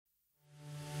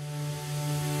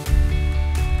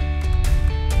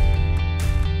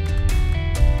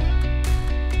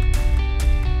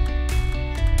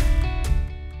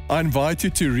I invite you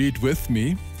to read with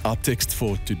me our text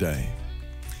for today.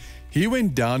 He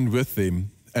went down with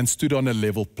them and stood on a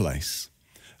level place.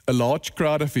 A large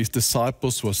crowd of his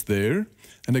disciples was there,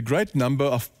 and a great number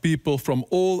of people from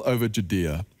all over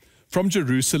Judea, from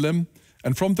Jerusalem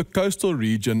and from the coastal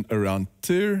region around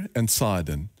Tyre and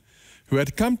Sidon, who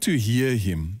had come to hear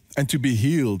him and to be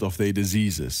healed of their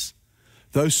diseases.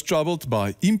 Those troubled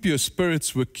by impure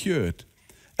spirits were cured,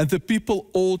 and the people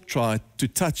all tried to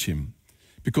touch him,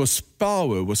 because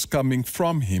power was coming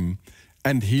from him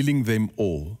and healing them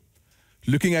all.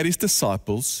 Looking at his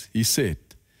disciples, he said,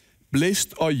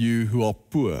 "Blessed are you who are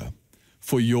poor,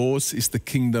 for yours is the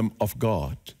kingdom of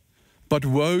God. But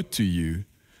woe to you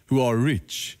who are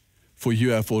rich, for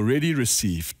you have already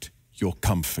received your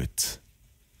comfort."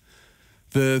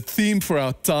 The theme for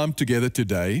our time together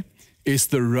today is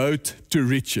the road to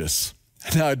riches.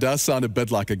 Now, it does sound a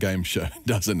bit like a game show,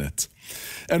 doesn't it?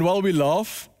 And while we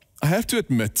laugh, I have to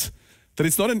admit that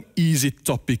it's not an easy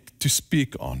topic to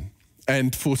speak on,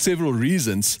 and for several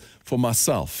reasons for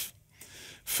myself.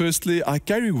 Firstly, I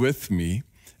carry with me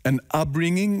an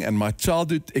upbringing and my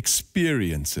childhood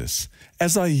experiences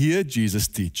as I hear Jesus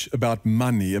teach about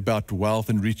money, about wealth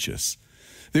and riches.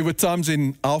 There were times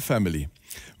in our family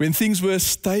when things were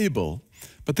stable,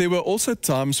 but there were also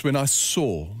times when I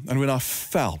saw and when I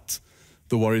felt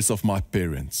the worries of my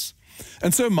parents.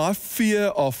 And so my fear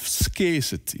of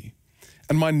scarcity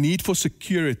and my need for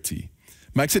security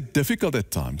makes it difficult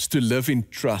at times to live in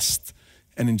trust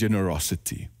and in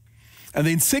generosity. And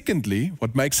then secondly,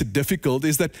 what makes it difficult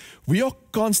is that we are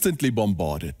constantly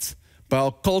bombarded by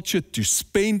our culture to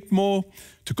spend more,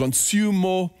 to consume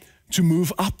more, to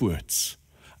move upwards.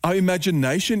 Our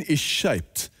imagination is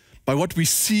shaped by what we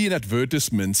see in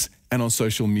advertisements and on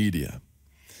social media.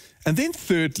 And then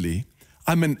thirdly,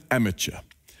 I'm an amateur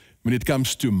when it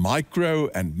comes to micro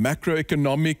and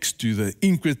macroeconomics, to the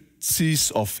intricacies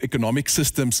of economic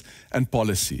systems and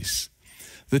policies.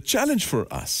 The challenge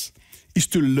for us is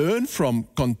to learn from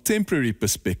contemporary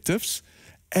perspectives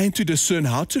and to discern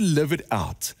how to live it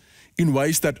out in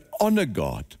ways that honor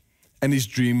God and His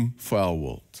dream for our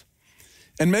world.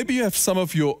 And maybe you have some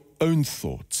of your own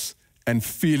thoughts and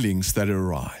feelings that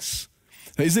arise.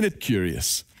 Now, isn't it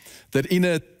curious that in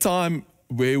a time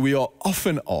where we are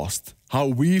often asked how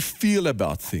we feel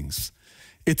about things,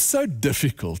 it's so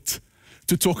difficult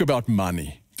to talk about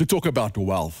money, to talk about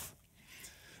wealth?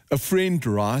 A friend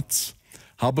writes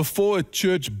how before a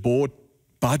church board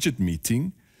budget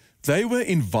meeting, they were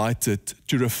invited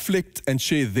to reflect and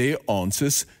share their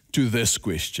answers to this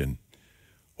question: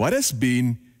 what has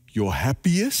been your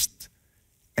happiest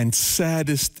and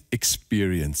saddest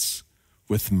experience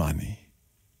with money?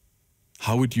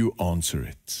 How would you answer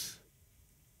it?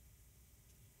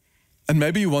 And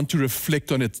maybe you want to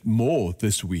reflect on it more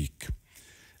this week.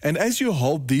 And as you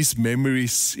hold these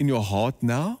memories in your heart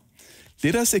now,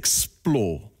 let us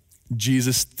explore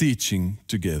Jesus' teaching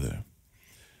together.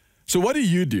 So what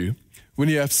do when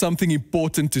you have something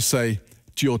important to say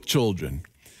to your children?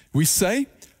 We say,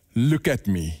 "Look at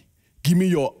me, give me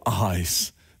your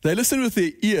eyes." They listen with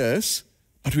their ears,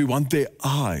 but we want their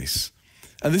eyes.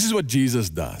 And this is what Jesus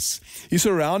does. He's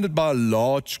surrounded by a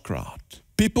large crowd,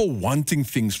 people wanting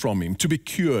things from him to be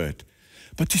cured.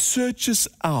 But he searches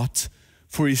out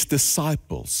for his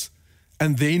disciples.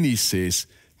 And then he says,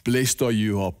 "Blessed are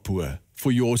you who are poor,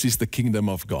 for yours is the kingdom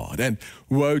of God. And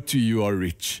woe to you who are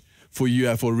rich, for you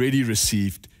have already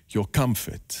received your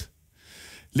comfort."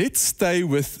 Let's stay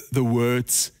with the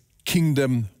words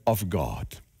kingdom of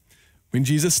God. When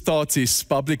Jesus starts his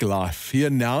public life, he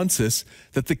announces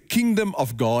that the kingdom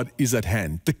of God is at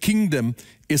hand. The kingdom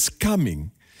is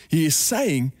coming. He is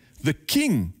saying the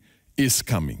king is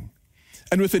coming.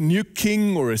 And with a new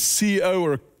king or a CEO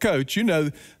or a coach,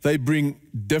 they bring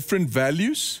different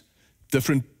values,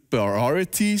 different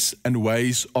priorities and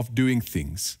ways of doing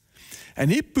things.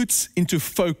 And he puts into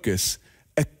focus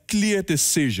a clear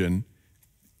decision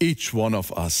each one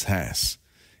of us has.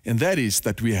 And that is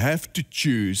that we have to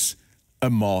choose a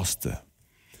master.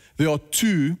 There are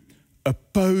two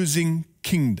opposing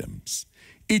kingdoms,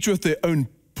 each with their own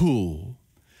pull.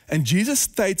 And Jesus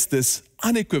states this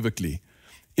unequivocally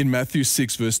in Matthew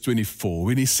 6, verse 24,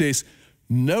 when he says,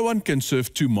 "No one can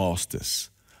serve two masters.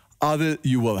 Either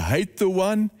you will hate the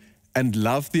one and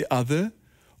love the other,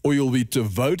 or you'll be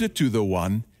devoted to the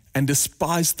one and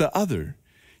despise the other.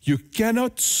 You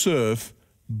cannot serve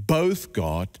both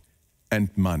God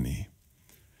and money."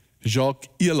 Jacques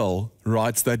Bornman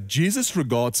writes that Jesus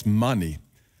regards money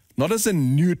not as a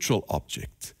neutral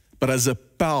object, but as a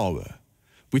power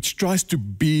which tries to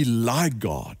be like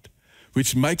God,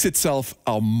 which makes itself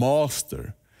our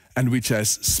master, and which has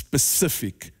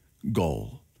specific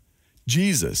goal.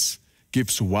 Jesus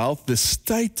gives wealth the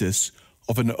status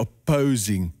of an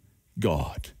opposing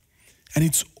God. And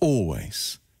it's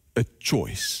always a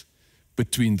choice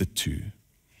between the two.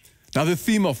 Now, the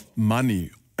theme of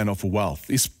money and of wealth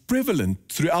is prevalent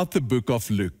throughout the book of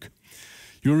Luke.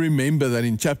 You'll remember that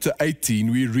in chapter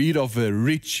 18, we read of a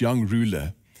rich young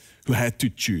ruler who had to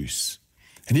choose.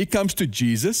 And he comes to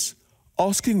Jesus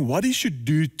asking what he should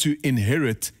do to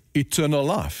inherit eternal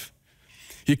life.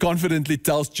 He confidently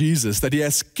tells Jesus that he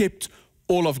has kept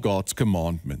all of God's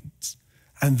commandments.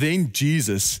 And then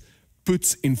Jesus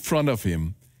puts in front of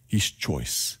him his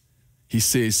choice. He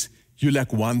says, you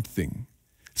lack one thing.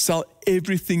 Sell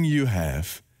everything you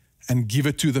have and give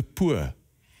it to the poor,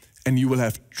 and you will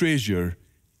have treasure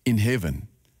in heaven.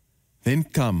 Then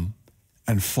come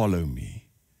and follow me.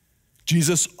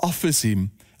 Jesus offers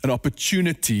him an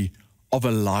opportunity of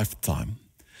a lifetime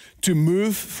to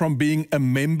move from being a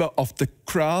member of the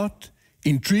crowd,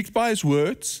 intrigued by his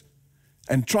words,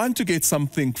 and trying to get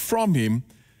something from him,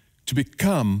 to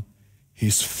become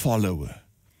his follower,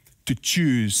 to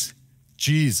choose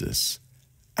Jesus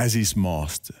as his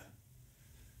master.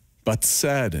 But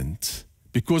saddened,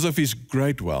 because of his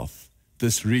great wealth,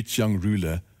 this rich young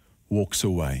ruler walks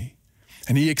away.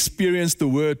 And he experienced the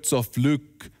words of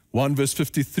Luke 1 verse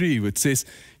 53, which says,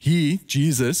 he,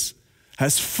 Jesus,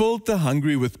 has filled the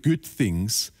hungry with good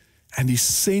things, and he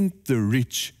sent the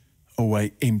rich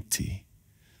away empty.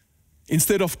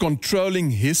 Instead of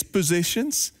controlling his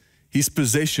possessions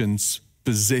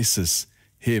possesses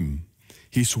him.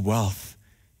 His wealth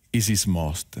is his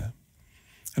master.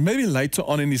 And maybe later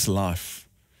on in his life,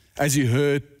 as he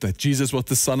heard that Jesus was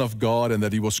the Son of God and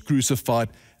that he was crucified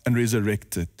and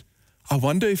resurrected, I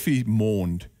wonder if he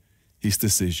mourned his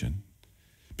decision.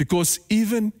 Because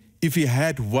even if he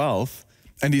had wealth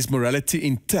and his morality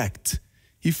intact,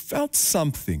 he felt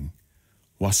something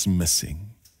was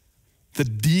missing. The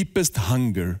deepest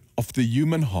hunger of the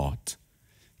human heart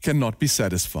cannot be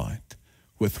satisfied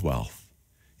with wealth.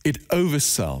 It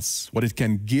oversells what it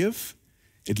can give.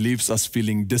 It leaves us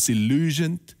feeling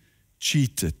disillusioned,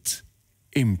 cheated,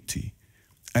 empty,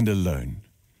 and alone.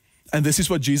 And this is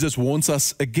what Jesus warns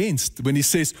us against when he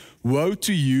says, woe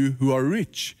to you who are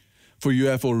rich, for you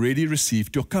have already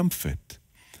received your comfort.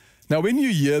 Now, when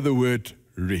you hear the word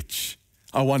rich,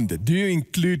 I wonder, do you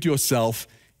include yourself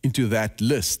into that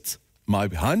list? My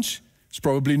hunch is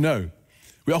probably no.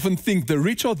 We often think the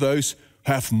rich are those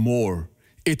who have more.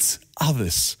 It's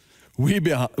others. We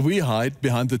hide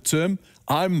behind the term,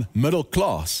 I'm middle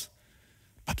class.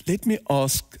 But let me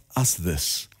ask us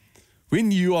this.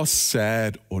 When you are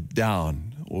sad or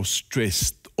down or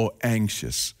stressed or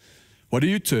anxious, what do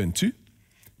you turn to?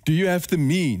 Do you have the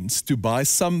means to buy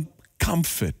some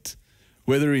comfort,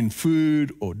 whether in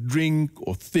food or drink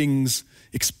or things,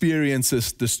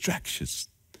 experiences, distractions?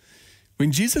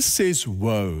 When Jesus says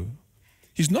woe,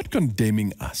 he's not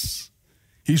condemning us.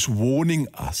 He's warning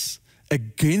us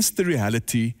against the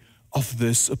reality of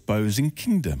this opposing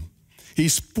kingdom.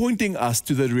 He's pointing us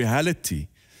to the reality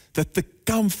that the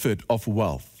comfort of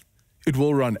wealth, it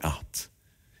will run out.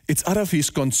 It's out of his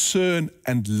concern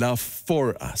and love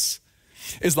for us.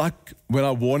 It's like when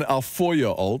I warn our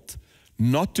 4-year-old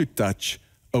not to touch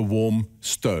a warm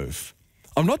stove.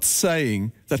 I'm not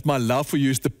saying that my love for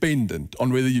you is dependent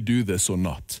on whether you do this or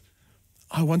not.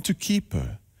 I want to keep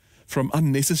her from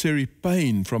unnecessary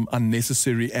pain, from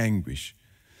unnecessary anguish.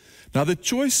 Now, the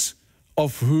choice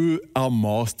of who our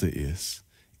master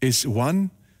is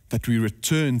one that we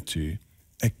return to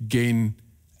again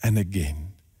and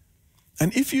again.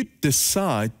 And if you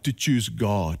decide to choose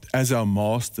God as our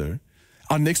master,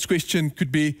 our next question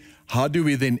could be, how do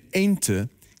we then enter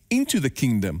into the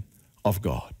kingdom of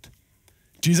God?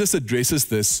 Jesus addresses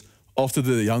this after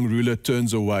the young ruler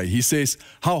turns away. He says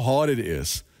how hard it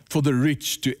is for the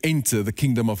rich to enter the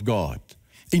kingdom of God.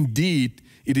 Indeed,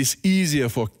 it is easier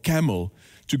for a camel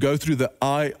to go through the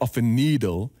eye of a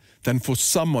needle than for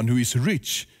someone who is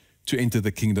rich to enter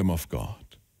the kingdom of God.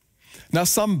 Now,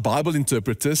 some Bible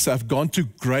interpreters have gone to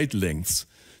great lengths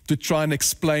to try and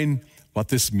explain what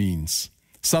this means.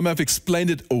 Some have explained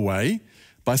it away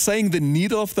by saying the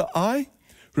needle of the eye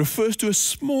refers to a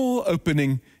small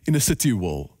opening in a city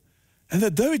wall, and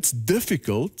that though it's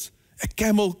difficult, a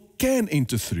camel can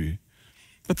enter through.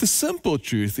 But the simple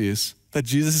truth is that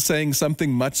Jesus is saying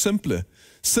something much simpler,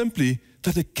 simply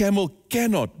that a camel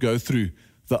cannot go through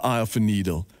the eye of a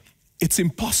needle. It's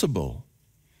impossible.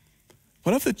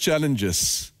 One of the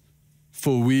challenges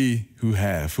for we who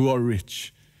are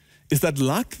rich, is that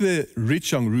like the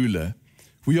rich young ruler,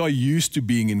 we are used to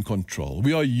being in control.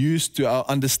 We are used to our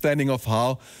understanding of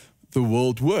how the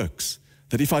world works.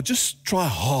 That if I just try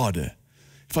harder,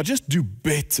 if I just do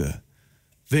better,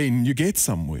 then you get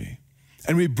somewhere.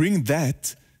 And we bring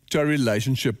that to our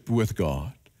relationship with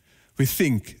God. We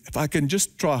think, if I can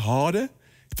just try harder,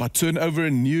 if I turn over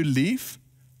a new leaf,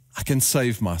 I can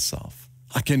save myself.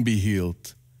 I can be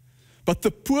healed. But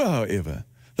the poor, however,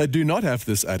 they do not have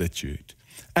this attitude.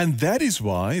 And that is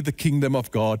why the kingdom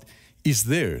of God is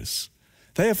theirs.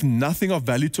 They have nothing of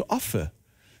value to offer.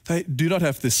 They do not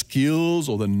have the skills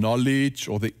or the knowledge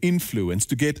or the influence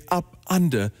to get up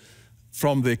under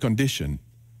from their condition.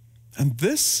 And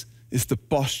this is the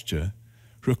posture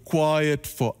required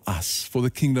for us, for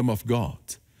the kingdom of God,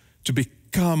 to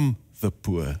become the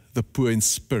poor in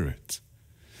spirit.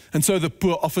 And so the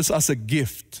poor offers us a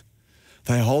gift.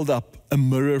 They hold up a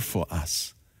mirror for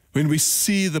us. When we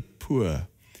see the poor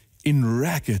in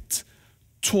ragged,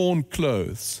 torn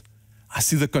clothes, I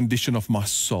see the condition of my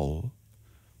soul.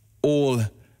 All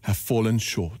have fallen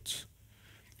short.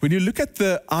 When you look at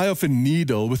the eye of a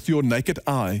needle with your naked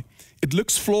eye, it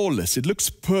looks flawless, it looks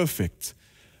perfect.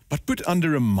 But put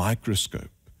under a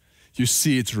microscope, you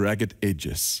see its ragged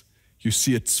edges, you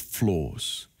see its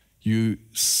flaws, you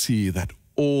see that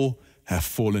all have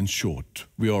fallen short.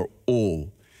 We are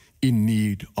all in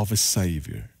need of a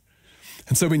Savior.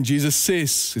 And so when Jesus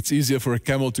says it's easier for a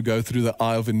camel to go through the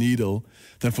eye of a needle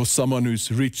than for someone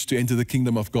who's rich to enter the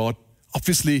kingdom of God,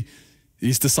 obviously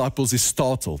his disciples is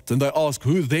startled and they ask,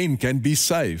 who then can be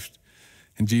saved?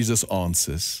 And Jesus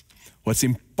answers, what's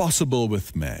impossible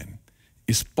with man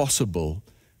is possible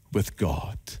with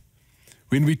God.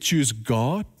 When we choose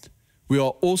God, we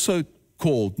are also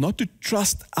called not to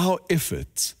trust our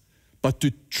efforts, but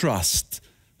to trust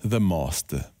the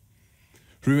Master.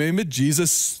 Remember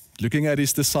Jesus looking at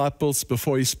his disciples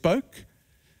before he spoke?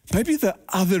 Maybe the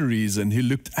other reason he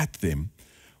looked at them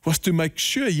was to make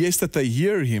sure, yes, that they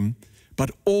hear him,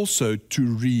 but also to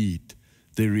read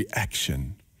their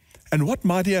reaction. And what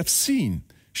might he have seen?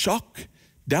 Shock,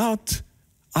 doubt,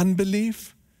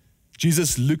 unbelief?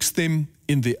 Jesus looks them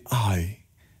in the eye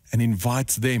and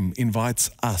invites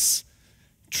us,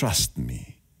 trust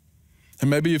me. And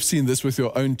maybe you've seen this with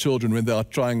your own children when they are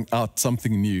trying out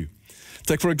something new.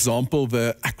 Take, for example,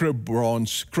 the acro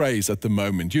branch craze at the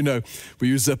moment. You know, where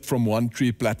you zip from one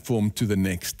tree platform to the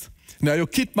next. Now, your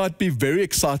kid might be very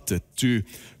excited to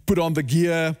put on the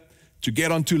gear, to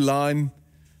get onto line,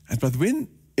 but when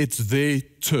it's their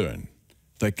turn,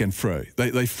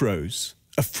 they froze,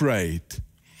 afraid.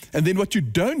 And then what you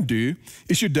don't do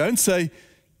is you don't say,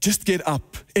 just get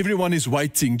up, everyone is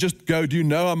waiting, just go, do you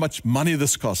know how much money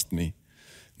this cost me?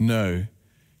 No,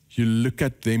 you look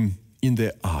at them in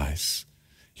their eyes.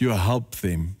 You help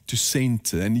them to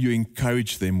center and you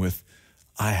encourage them with,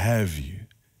 I have you.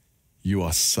 You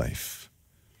are safe.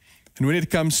 And when it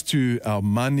comes to our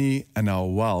money and our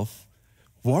wealth,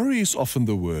 worry is often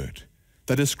the word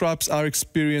that describes our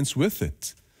experience with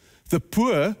it. The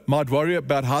poor might worry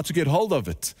about how to get hold of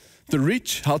it. The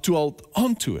rich, how to hold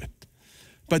on to it.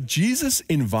 But Jesus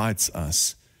invites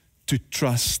us to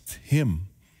trust him.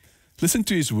 Listen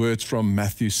to his words from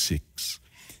Matthew 6.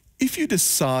 If you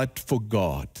decide for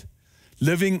God,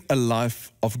 living a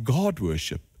life of God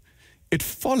worship, it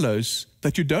follows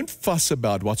that you don't fuss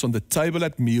about what's on the table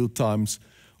at meal times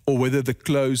or whether the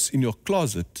clothes in your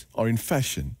closet are in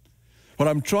fashion. What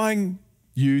I'm trying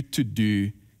you to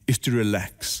do is to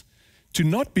relax, to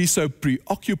not be so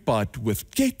preoccupied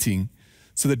with getting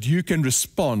so that you can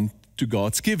respond to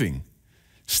God's giving.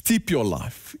 Steep your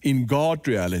life in God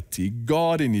reality,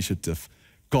 God initiative,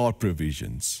 God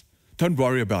provisions. Don't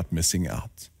worry about missing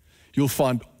out. You'll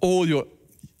find all your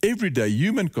everyday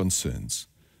human concerns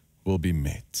will be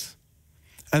met.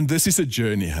 And this is a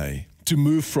journey, hey, to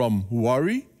move from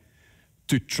worry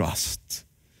to trust,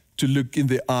 to look in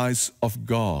the eyes of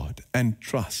God and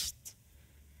trust.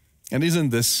 And isn't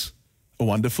this a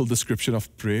wonderful description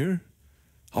of prayer,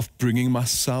 of bringing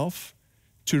myself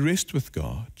to rest with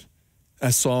God?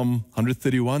 As Psalm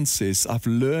 131 says, I've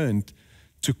learned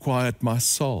to quiet my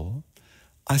soul.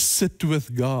 I sit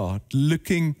with God,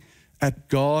 looking at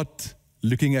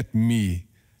me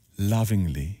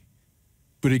lovingly,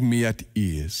 putting me at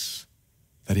ease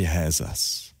that he has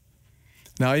us.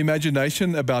 Now,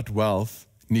 imagination about wealth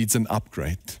needs an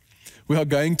upgrade. We are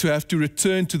going to have to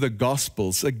return to the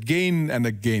Gospels again and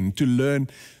again to learn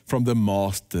from the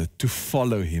Master, to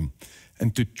follow him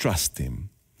and to trust him.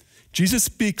 Jesus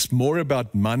speaks more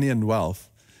about money and wealth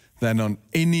than on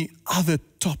any other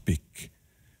topic.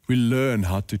 We learn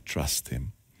how to trust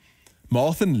him.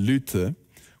 Martin Luther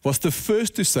was the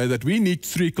first to say that we need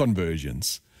 3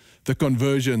 conversions. The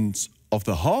conversions of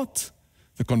the heart,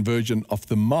 the conversion of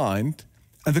the mind,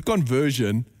 and the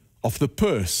conversion of the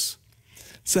purse.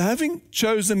 So having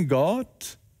chosen God,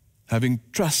 having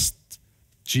trust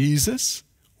Jesus,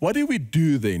 what do we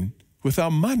do then with our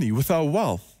money, with our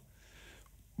wealth?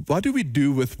 What do we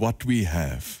do with what we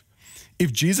have?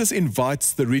 If Jesus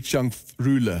invites the rich young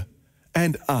ruler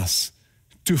and us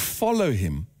to follow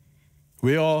him,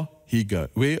 where are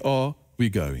we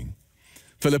going?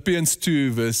 Philippians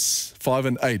 2 verse 5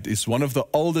 and 8 is one of the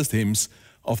oldest hymns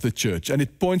of the church, and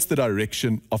it points the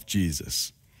direction of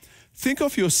Jesus. Think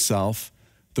of yourself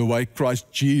the way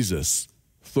Christ Jesus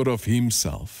thought of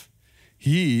himself.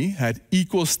 He had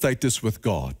equal status with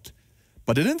God,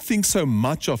 but didn't think so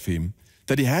much of him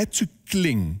that he had to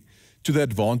cling to the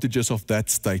advantages of that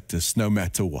status no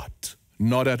matter what.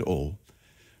 Not at all.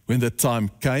 When the time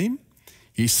came,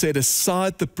 he set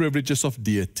aside the privileges of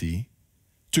deity,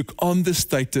 took on the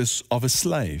status of a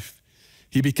slave.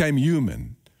 He became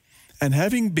human, and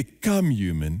having become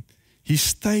human, he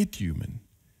stayed human.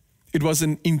 It was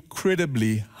an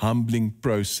incredibly humbling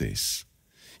process.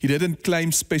 He didn't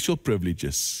claim special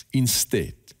privileges.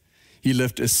 Instead, he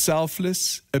lived a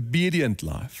selfless, obedient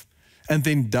life, and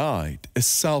then died a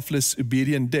selfless,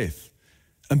 obedient death,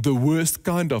 and the worst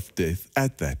kind of death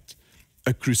at that,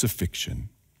 a crucifixion.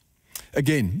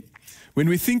 Again, when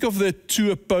we think of the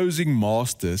two opposing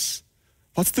masters,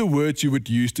 what's the word you would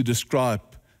use to describe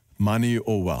money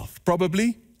or wealth?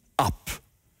 Probably up,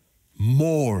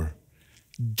 more,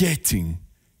 getting,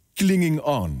 clinging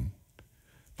on.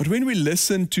 But when we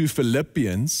listen to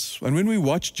Philippians, and when we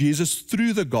watch Jesus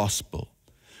through the gospel,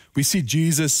 we see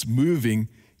Jesus moving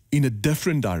in a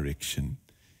different direction.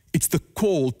 It's the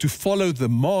call to follow the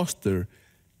master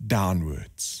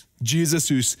downwards. Jesus,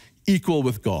 who's equal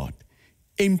with God,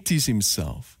 empties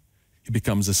himself. He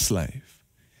becomes a slave.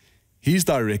 His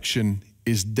direction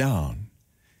is down,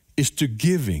 is to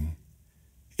giving,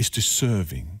 is to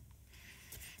serving.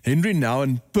 Henry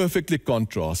Nouwen perfectly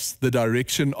contrasts the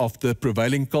direction of the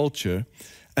prevailing culture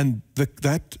and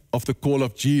that of the call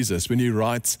of Jesus when he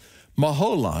writes, "My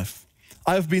whole life,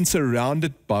 I have been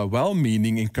surrounded by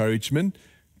well-meaning encouragement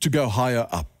to go higher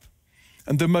up."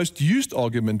 And the most used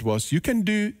argument was, you can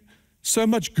do so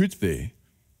much good there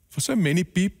for so many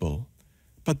people,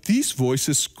 but these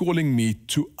voices calling me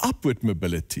to upward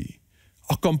mobility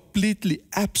are completely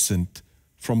absent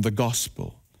from the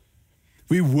gospel.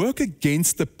 We work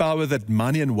against the power that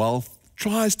money and wealth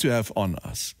tries to have on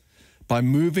us by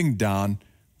moving down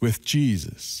with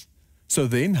Jesus. So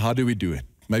then, how do we do it?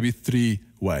 Maybe 3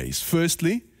 ways.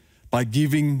 Firstly, by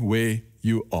giving where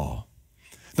you are.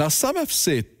 Now, some have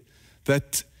said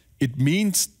that it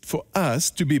means for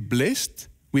us to be blessed,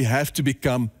 we have to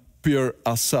become poor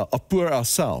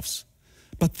ourselves.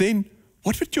 But then,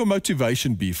 what would your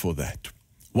motivation be for that?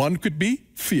 One could be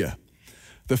fear.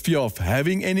 The fear of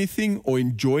having anything or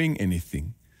enjoying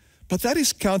anything. But that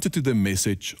is counter to the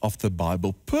message of the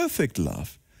Bible. Perfect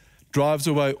love drives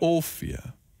away all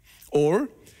fear. Or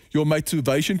your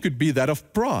motivation could be that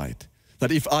of pride,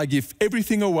 that if I give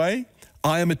everything away,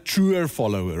 I am a truer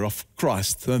follower of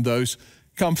Christ than those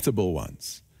comfortable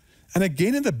ones. And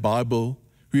again in the Bible,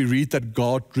 we read that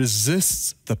God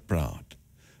resists the proud.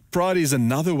 Pride is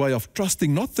another way of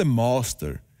trusting not the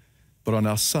master, but on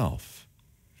ourselves.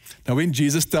 Now, when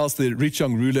Jesus tells the rich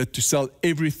young ruler to sell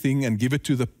everything and give it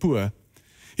to the poor,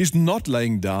 he's not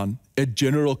laying down a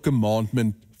general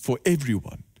commandment for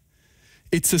everyone.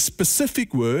 It's a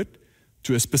specific word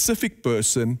to a specific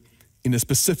person in a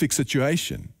specific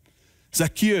situation.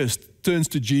 Zacchaeus turns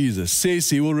to Jesus,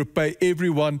 says he will repay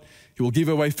everyone, he will give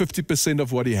away 50%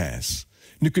 of what he has.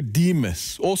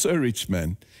 Nicodemus, also a rich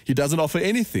man, he doesn't offer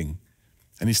anything,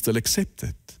 and he's still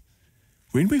accepted.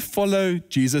 When we follow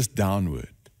Jesus downward,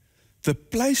 the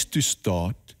place to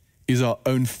start is our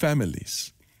own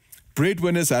families.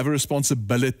 Breadwinners have a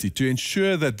responsibility to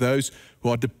ensure that those who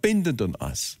are dependent on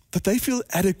us, that they feel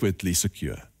adequately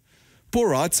secure. Paul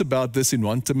writes about this in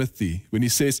 1 Timothy when he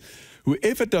says,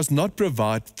 whoever does not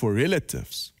provide for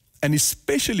relatives, and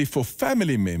especially for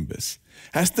family members,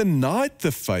 has denied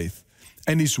the faith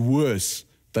and is worse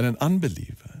than an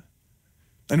unbeliever.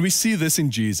 And we see this in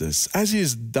Jesus. As he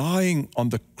is dying on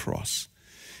the cross,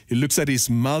 he looks at his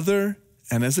mother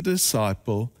and as a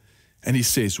disciple, and he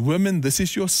says, women, this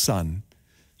is your son.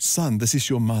 Son, this is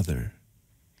your mother.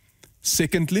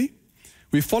 Secondly,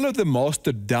 we follow the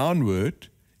master downward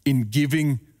in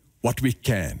giving what we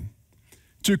can.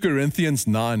 2 Corinthians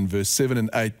 9, verse 7 and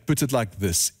 8 puts it like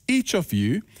this. Each of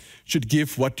you should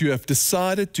give what you have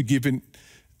decided to give in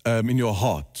your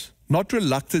heart, not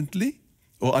reluctantly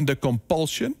or under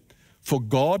compulsion, for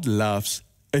God loves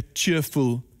a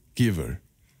cheerful giver.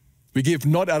 We give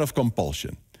not out of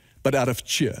compulsion, but out of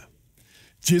cheer.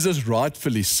 Jesus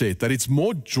rightfully said that it's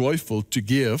more joyful to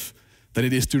give than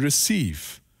it is to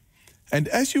receive. And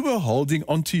as you were holding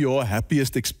onto your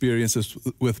happiest experiences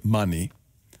with money,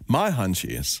 my hunch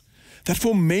is that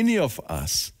for many of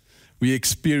us, we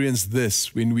experienced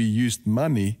this when we used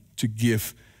money to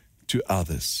give to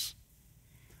others.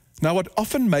 Now, what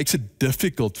often makes it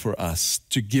difficult for us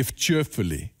to give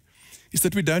cheerfully is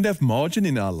that we don't have margin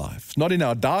in our life, not in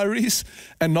our diaries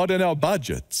and not in our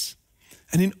budgets.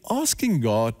 And in asking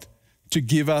God to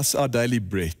give us our daily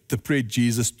bread, the bread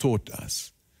Jesus taught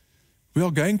us, we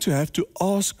are going to have to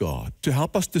ask God to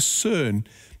help us discern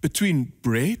between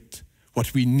bread,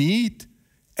 what we need,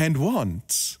 and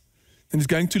wants. And it's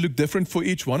going to look different for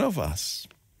each one of us.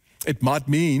 It might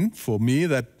mean for me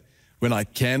that when I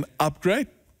can upgrade,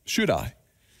 should I?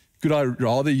 Could I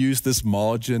rather use this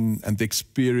margin and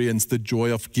experience the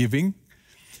joy of giving?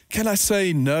 Can I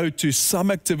say no to some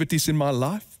activities in my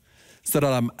life so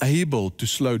that I'm able to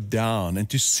slow down and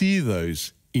to see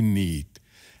those in need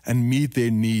and meet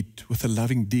their need with a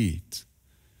loving deed?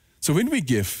 So when we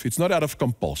give, it's not out of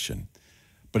compulsion,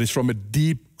 but it's from a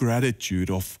deep gratitude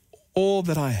of all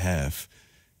that I have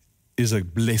is a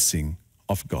blessing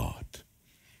of God.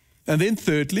 And then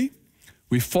thirdly,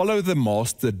 we follow the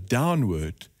Master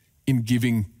downward in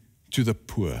giving to the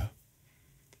poor.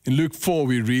 In Luke 4,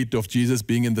 we read of Jesus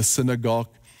being in the synagogue,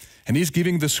 and he's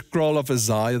giving the scroll of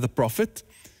Isaiah the prophet,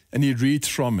 and he reads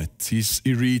from it.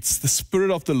 He reads, "The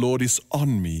Spirit of the Lord is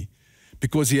on me,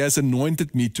 because he has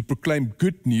anointed me to proclaim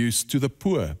good news to the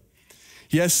poor.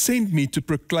 He has sent me to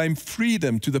proclaim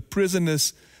freedom to the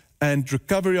prisoners and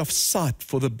recovery of sight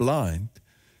for the blind,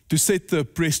 to set the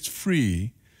oppressed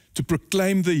free, to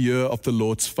proclaim the year of the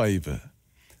Lord's favor."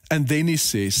 And then he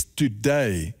says,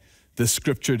 "Today the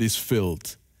scripture is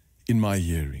filled in my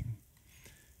hearing."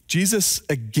 Jesus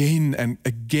again and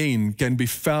again can be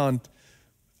found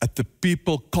at the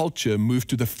people culture moved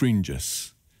to the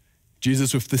fringes.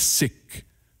 Jesus with the sick,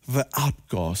 the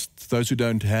outcast, those who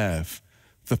don't have,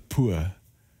 the poor.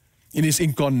 In his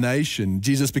incarnation,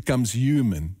 Jesus becomes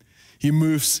human. He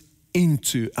moves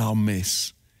into our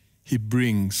mess. He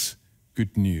brings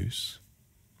good news.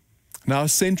 Now, a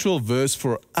central verse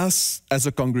for us as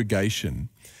a congregation,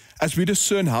 as we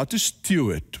discern how to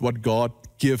steward what God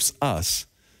gives us,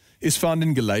 is found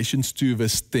in Galatians 2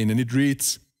 verse 10, and it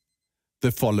reads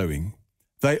the following: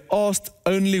 "They asked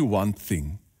only one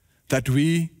thing, that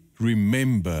we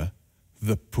remember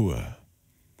the poor."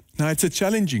 Now, it's a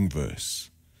challenging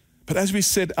verse, but as we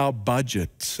set our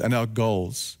budget and our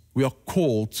goals, we are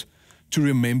called to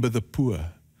remember the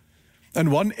poor. And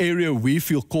one area we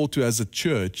feel called to as a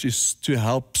church is to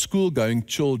help school-going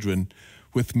children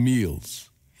with meals.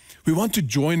 We want to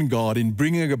join God in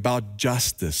bringing about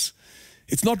justice.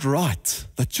 It's not right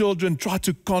that children try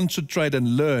to concentrate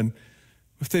and learn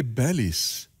with their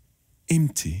bellies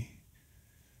empty.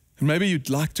 And maybe you'd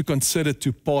like to consider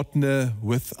to partner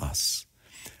with us.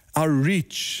 Our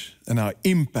reach and our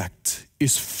impact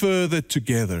is further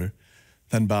together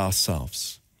than by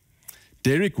ourselves.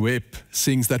 Derek Webb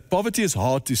sings that poverty is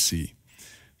hard to see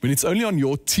when it's only on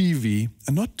your TV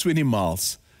and not 20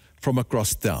 miles from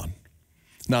across town.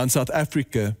 Now in South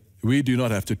Africa, we do not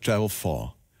have to travel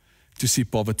far to see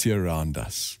poverty around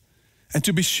us. And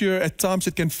to be sure, at times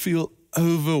it can feel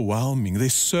overwhelming.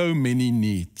 There's so many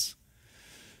needs.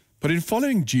 But in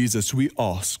following Jesus, we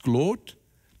ask, "Lord,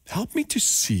 help me to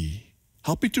see,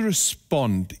 help me to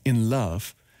respond in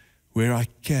love where I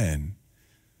can."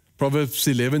 Proverbs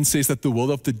 11 says that the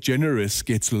world of the generous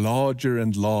gets larger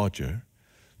and larger.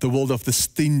 The world of the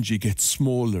stingy gets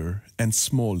smaller and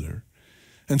smaller.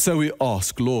 And so we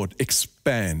ask, "Lord,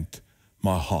 expand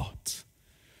my heart."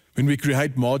 When we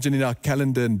create margin in our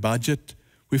calendar and budget,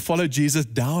 we follow Jesus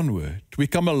downward. We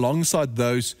come alongside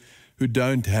those who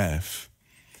don't have.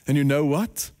 And you know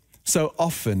what? So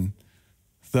often,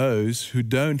 those who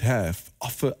don't have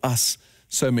offer us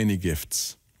so many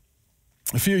gifts.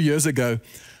 A few years ago,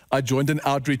 I joined an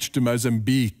outreach to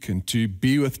Mozambique and to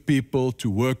be with people, to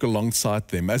work alongside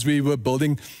them as we were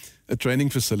building a training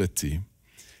facility.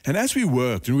 And as we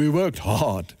worked, and we worked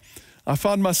hard, I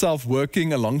found myself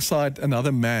working alongside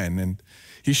another man, and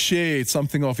he shared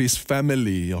something of his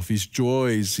family, of his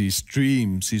joys, his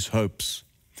dreams, his hopes.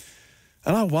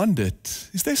 And I wondered,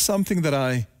 is there something that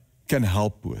I can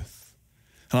help with?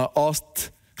 And I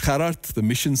asked Gerard, the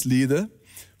missions leader,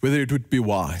 whether it would be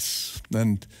wise.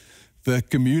 And the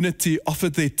community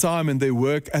offered their time and their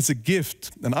work as a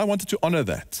gift, and I wanted to honor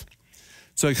that.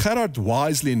 So Gerard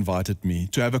wisely invited me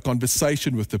to have a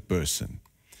conversation with the person,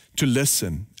 to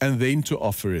listen, and then to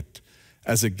offer it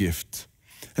as a gift.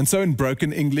 And so in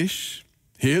broken English,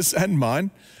 his and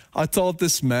mine, I told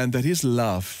this man that his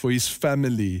love for his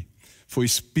family, for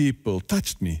his people,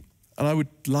 touched me, and I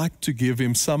would like to give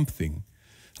him something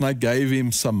and I gave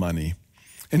him some money.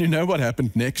 And you know what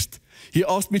happened next? He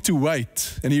asked me to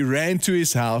wait, and he ran to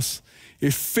his house. He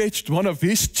fetched one of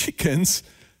his chickens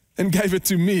and gave it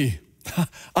to me.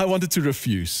 I wanted to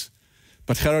refuse,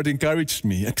 but Gerard encouraged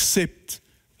me, accept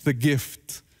the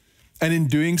gift. And in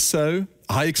doing so,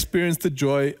 I experienced the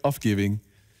joy of giving,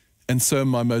 and so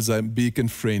my Mozambican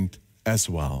friend as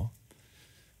well.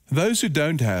 Those who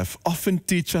don't have often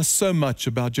teach us so much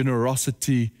about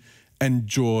generosity and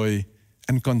joy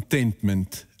and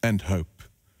contentment and hope.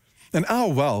 And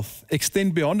our wealth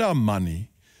extends beyond our money.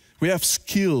 We have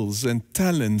skills and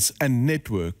talents and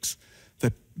networks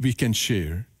that we can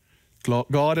share.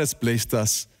 God has blessed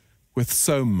us with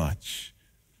so much.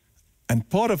 And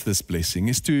part of this blessing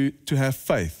is to have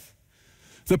faith.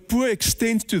 The poor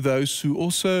extends to those who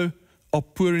also are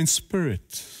poor in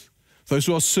spirit, those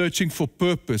who are searching for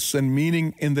purpose and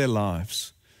meaning in their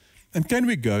lives. And can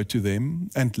we go to them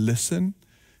and listen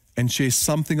and share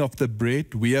something of the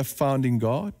bread we have found in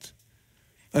God?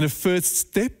 And a first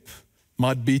step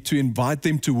might be to invite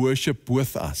them to worship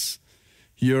with us,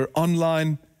 here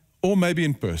online or maybe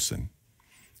in person.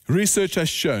 Research has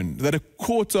shown that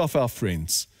 1/4 of our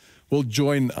friends will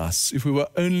join us if we were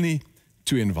only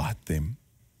to invite them.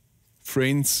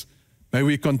 Friends, may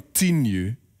we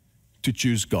continue to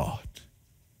choose God,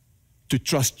 to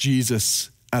trust Jesus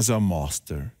as our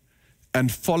master,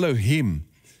 and follow him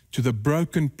to the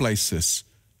broken places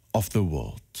of the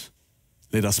world.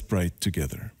 Let us pray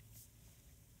together.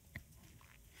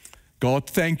 God,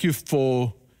 thank you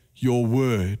for your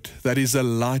word that is a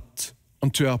light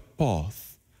unto our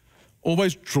path,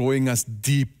 always drawing us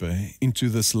deeper into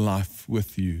this life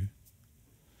with you.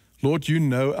 Lord, you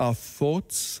know our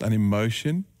thoughts and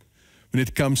emotion when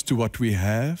it comes to what we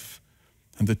have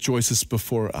and the choices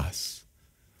before us.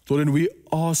 Lord, and we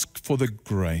ask for the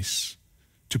grace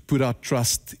to put our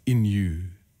trust in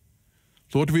you.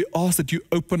 Lord, we ask that you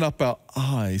open up our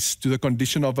eyes to the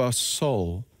condition of our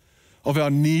soul, of our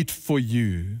need for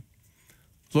you.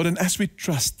 Lord, and as we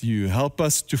trust you, help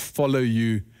us to follow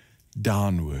you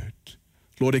downward.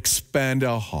 Lord, expand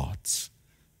our hearts.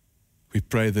 We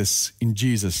pray this in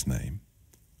Jesus' name.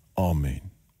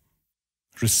 Amen.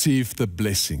 Receive the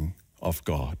blessing of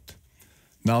God.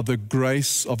 Now the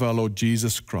grace of our Lord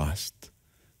Jesus Christ,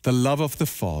 the love of the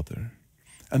Father,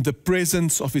 and the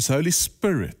presence of his Holy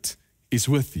Spirit is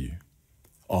with you.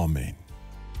 Amen.